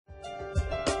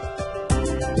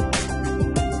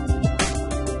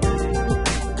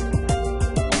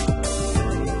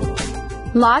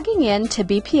Logging in to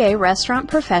BPA Restaurant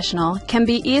Professional can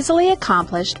be easily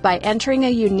accomplished by entering a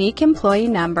unique employee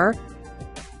number,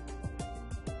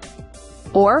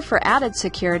 or for added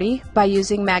security, by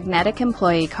using magnetic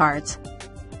employee cards.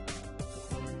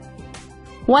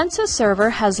 Once a server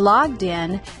has logged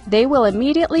in, they will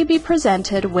immediately be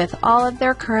presented with all of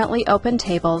their currently open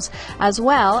tables, as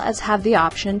well as have the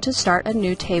option to start a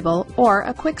new table or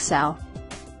a quick cell.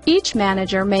 Each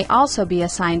manager may also be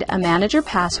assigned a manager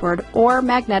password or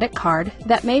magnetic card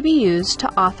that may be used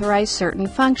to authorize certain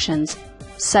functions,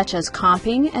 such as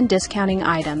comping and discounting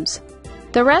items.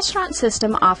 The restaurant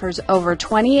system offers over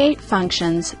 28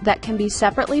 functions that can be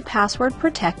separately password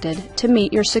protected to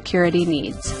meet your security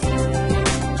needs.